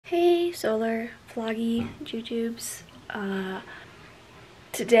Hey Solar, Vloggy, Jujubes.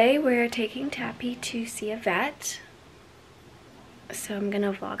 Today we're taking Tappy to see a vet. So I'm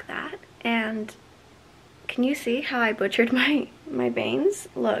gonna vlog that. And can you see how I butchered my veins?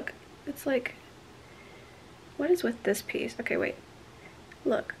 Look, it's like, what is with this piece? Okay, wait.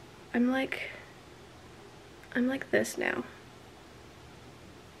 Look, I'm like this now.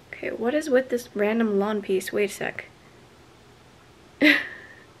 Okay, what is with this random lawn piece? Wait a sec.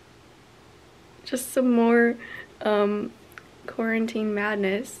 Just some more quarantine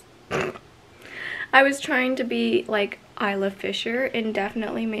madness. I was trying to be like Isla Fisher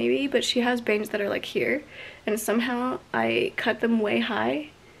indefinitely maybe, but she has bangs that are like here, and somehow I cut them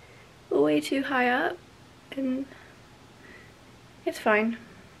way too high up, and it's fine.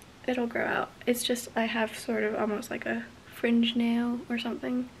 It'll grow out. It's just I have sort of almost like a fringe nail or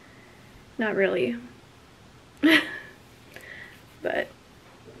something. Not really. But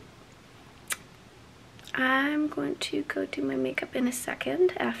I'm going to go do my makeup in a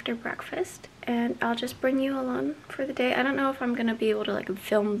second after breakfast, and I'll just bring you along for the day. I don't know if I'm gonna be able to like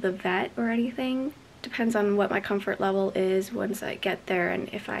film the vet or anything. Depends on what my comfort level is once I get there and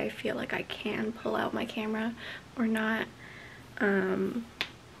if I feel like I can pull out my camera or not.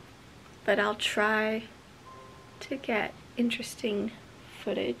 But I'll try to get interesting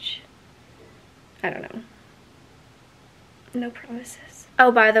footage. I don't know. No promises.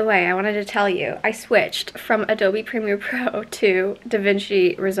 Oh, by the way, I wanted to tell you, I switched from Adobe Premiere Pro to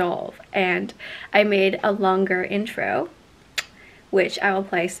DaVinci Resolve, and I made a longer intro, which I will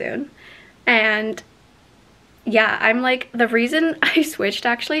play soon. And yeah, I'm like, the reason I switched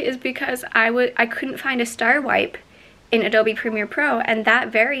actually is because I couldn't find a star wipe in Adobe Premiere Pro, and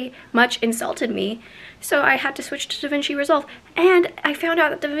that very much insulted me. So I had to switch to DaVinci Resolve, and I found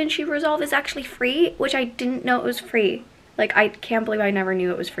out that DaVinci Resolve is actually free, which I didn't know it was free. Like, I can't believe I never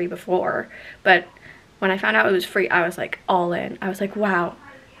knew it was free before, but when I found out it was free, I was like all in. I was like, wow,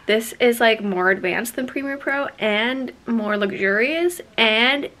 this is like more advanced than Premiere Pro and more luxurious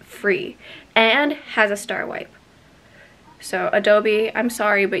and free and has a star wipe. So Adobe, I'm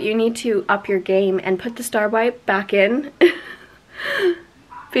sorry, but you need to up your game and put the star wipe back in.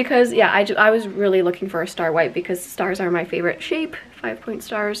 Because yeah, I was really looking for a star wipe because stars are my favorite shape, 5-point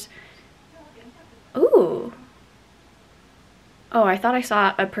stars. Ooh. Oh, I thought I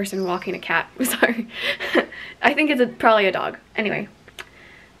saw a person walking a cat. Sorry. I think it's probably a dog. Anyway.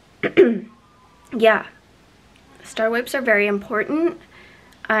 Yeah. Star wipes are very important.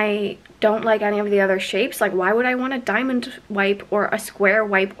 I don't like any of the other shapes. Like, why would I want a diamond wipe or a square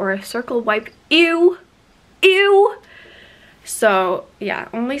wipe or a circle wipe? Ew! Ew! So, yeah,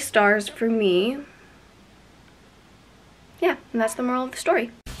 only stars for me. Yeah, and that's the moral of the story.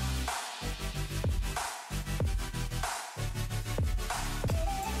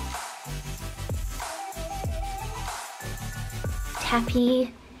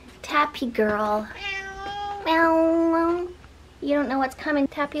 Tappy girl. Meow. You don't know what's coming.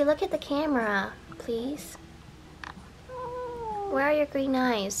 Tappy, look at the camera, please. Where are your green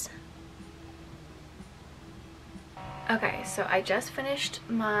eyes? Okay, so I just finished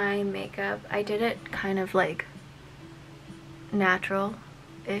my makeup. I did it kind of like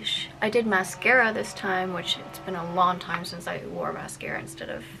natural-ish. I did mascara this time, which it's been a long time since I wore mascara instead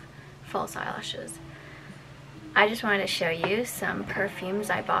of false eyelashes. I just wanted to show you some perfumes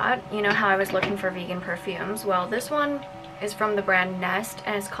I bought. You know how I was looking for vegan perfumes? Well, this one is from the brand Nest,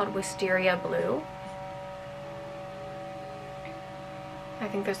 and it's called Wisteria Blue. I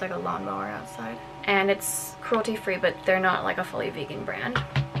think there's like a lawnmower outside. And it's cruelty-free, but they're not like a fully vegan brand.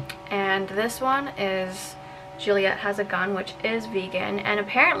 And this one is Juliet Has a Gun, which is vegan, and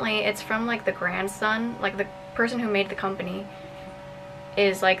apparently it's from like the grandson, like the person who made the company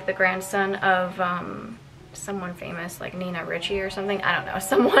is like the grandson of someone famous, like Nina Ricci or something. I don't know,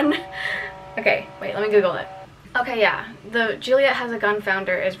 someone. Okay, wait, let me Google it. Okay, yeah, the Juliet Has a Gun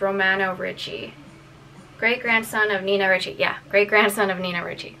founder is Romano Ricci. Great-grandson of Nina Ricci. Yeah, great-grandson of Nina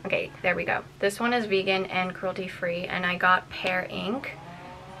Ricci. Okay, there we go. This one is vegan and cruelty-free, and I got Pear Ink,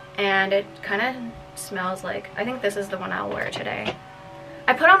 and it kind of smells like, I think this is the one I'll wear today.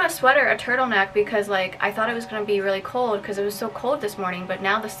 I put on a sweater, a turtleneck, because like I thought it was going to be really cold because it was so cold this morning, but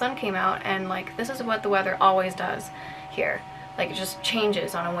now the sun came out, and like this is what the weather always does here. Like, it just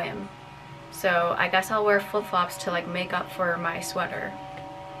changes on a whim. So I guess I'll wear flip-flops to like make up for my sweater,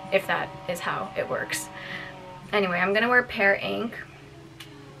 if that is how it works. Anyway, I'm gonna wear Pear Ink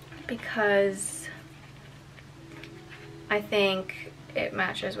because I think it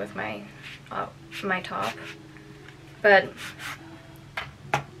matches with my my top. But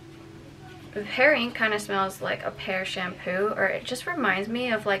the pear ink kind of smells like a pear shampoo, or it just reminds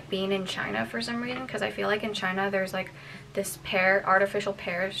me of like being in China for some reason, because I feel like in China there's like this artificial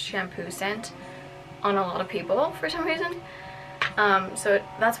pear shampoo scent on a lot of people for some reason. So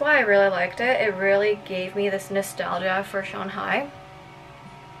that's why I really liked it. It really gave me this nostalgia for Shanghai.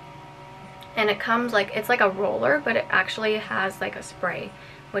 And it comes like, it's like a roller, but it actually has like a spray,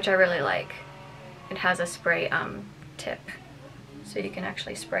 which I really like. It has a spray tip, so you can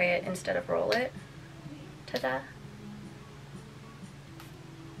actually spray it instead of roll it. Ta-da!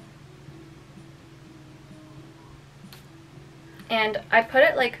 And I put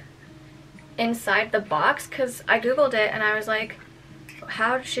it like inside the box because I googled it and I was like,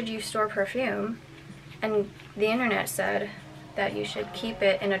 how should you store perfume? And the internet said that you should keep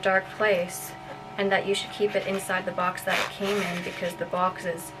it in a dark place and that you should keep it inside the box that it came in, because the box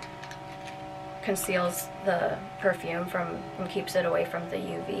conceals the perfume and keeps it away from the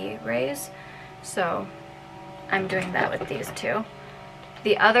UV rays. So I'm doing that with these two.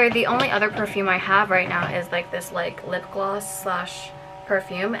 The only other perfume I have right now is like this like lip gloss slash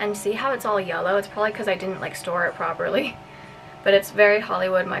perfume, and see how it's all yellow? It's probably because I didn't like store it properly. But it's very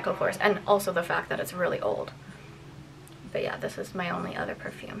Hollywood Michael Kors, and also the fact that it's really old. But yeah, this is my only other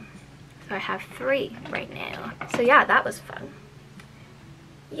perfume. So I have 3 right now. So yeah, that was fun.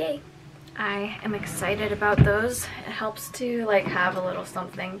 Yay. I am excited about those. It helps to like have a little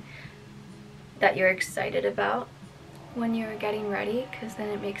something that you're excited about when you're getting ready, because then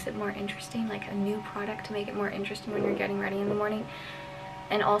it makes it more interesting, like a new product to make it more interesting when you're getting ready in the morning.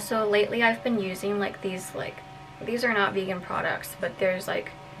 And also lately I've been using like these are not vegan products, but they're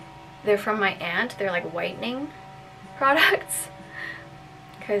from my aunt. They're like whitening products,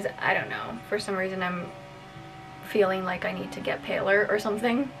 because I don't know, for some reason I'm feeling like I need to get paler or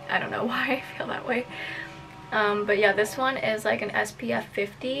something. I don't know why I feel that way. But yeah, this one is like an SPF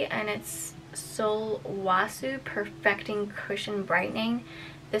 50 and it's Solwasu Perfecting Cushion Brightening.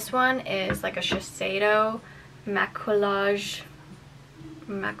 This one is like a Shiseido Maquillage,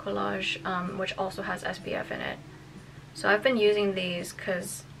 which also has SPF in it. So I've been using these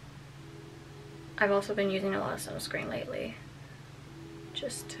because I've also been using a lot of sunscreen lately,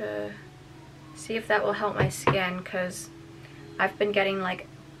 just to see if that will help my skin, because I've been getting like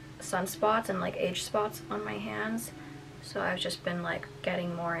sunspots and like age spots on my hands. So I've just been like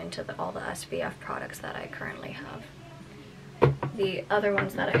getting more into all the SPF products that I currently have. The other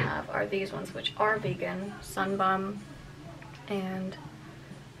ones that I have are these ones, which are vegan, Sun Bum and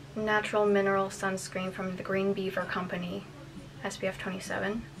Natural Mineral Sunscreen from the Green Beaver Company, SPF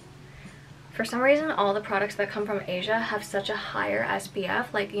 27. For some reason, all the products that come from Asia have such a higher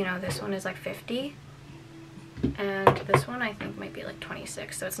SPF. Like, you know, this one is like 50. And this one I think might be like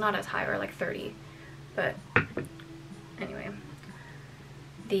 26. So it's not as high, or like 30. But anyway,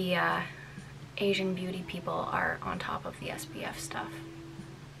 the Asian beauty people are on top of the SPF stuff.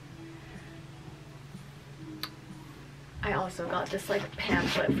 I also got this like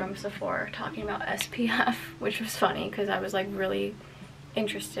pamphlet from Sephora talking about SPF, which was funny because I was like really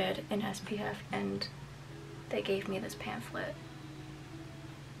interested in SPF and they gave me this pamphlet.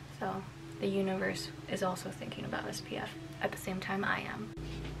 So the universe is also thinking about SPF at the same time I am.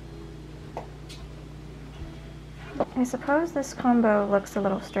 I suppose this combo looks a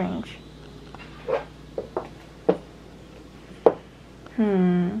little strange.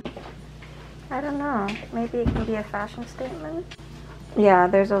 I don't know. Maybe it can be a fashion statement? Yeah,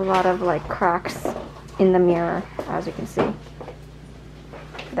 there's a lot of like cracks in the mirror, as you can see,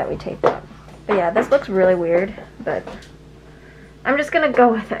 that we taped up. But yeah, this looks really weird, but I'm just gonna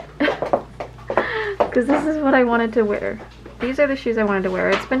go with it. Because this is what I wanted to wear. These are the shoes I wanted to wear.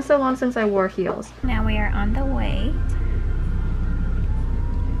 It's been so long since I wore heels. Now we are on the way.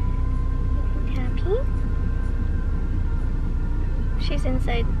 Happy? She's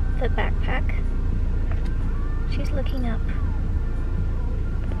inside the backpack. She's looking up.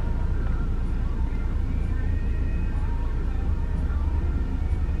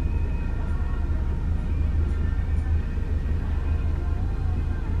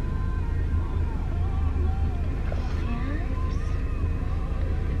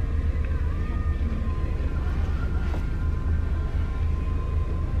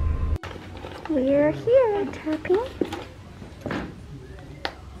 We're here, Tappy.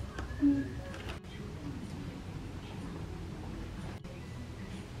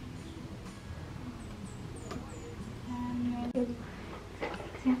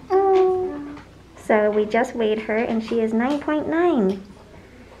 So we just weighed her and she is 9.9.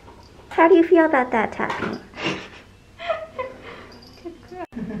 How do you feel about that, Tappy?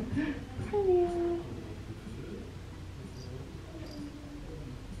 Hello.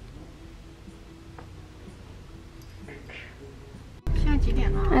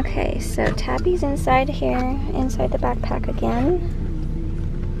 Okay, so Tappy's inside here, inside the backpack again.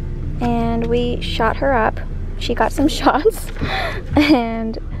 And we shot her up. She got some shots.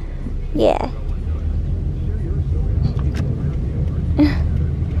 And yeah.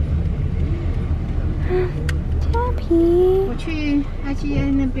 Tappy. 我去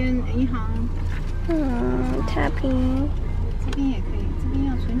IGA 那边银行。Tappy. 这边也可以，这边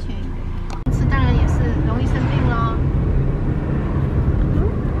要存钱。吃当然也是容易生病咯。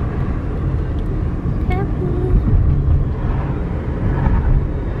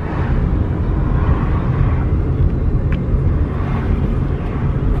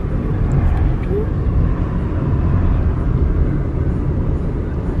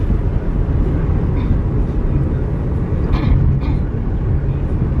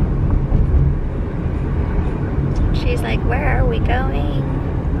 She's like, where are we going?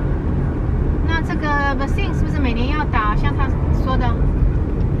 那这个 vaccine 是不是每年要打？像他说的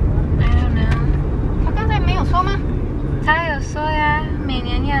I don't know. 他刚才没有说吗？他有说呀，每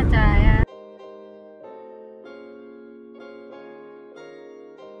年要打呀。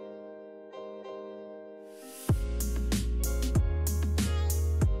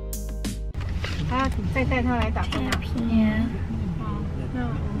还要再带他来打针啊？ Yeah. 哦，那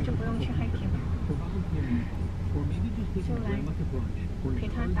我们就不用去 hiking 了，就来陪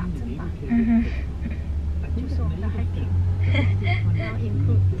他打针吧。就是我们的 hiking， 然后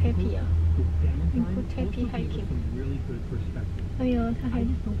include tappy 啊 ，include tappy hiking。哎呦，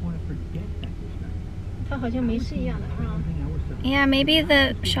他好像没事一样的啊。 Yeah, maybe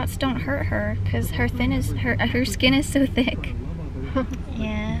the shots don't hurt her because her skin is so thick.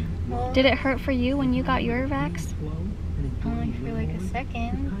 Yeah. Did it hurt for you when you got your vax? Only for like a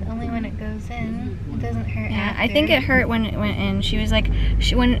second. Only when it goes in. It doesn't hurt. Yeah, after. I think it hurt when it went in. She was like,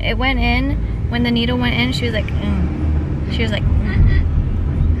 when it went in, when the needle went in, she was like, She was like,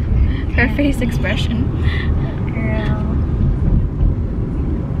 her face expression. Girl.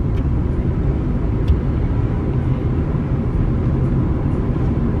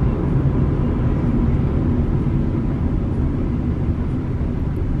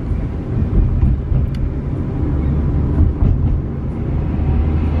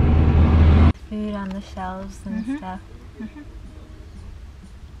 Food on the shelves and stuff.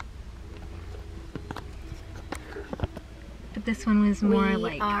 But this one was more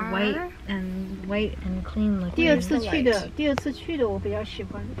like white and clean looking. 第二次去的我比较喜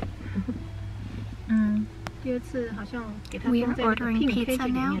欢。第二次好像给他放在那个 pink cage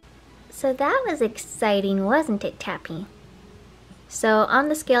里面。 So that was exciting, wasn't it, Tappy? So on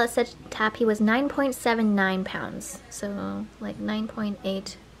the scale it said Tappy was 9.79 pounds. So like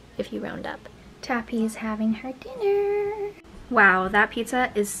 9.8 if you round up. Tappy's having her dinner. Wow, that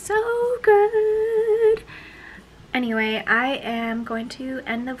pizza is so good. Anyway, I am going to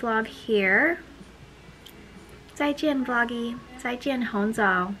end the vlog here. 再见 Vloggy. 再见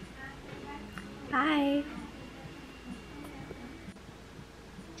Honzao.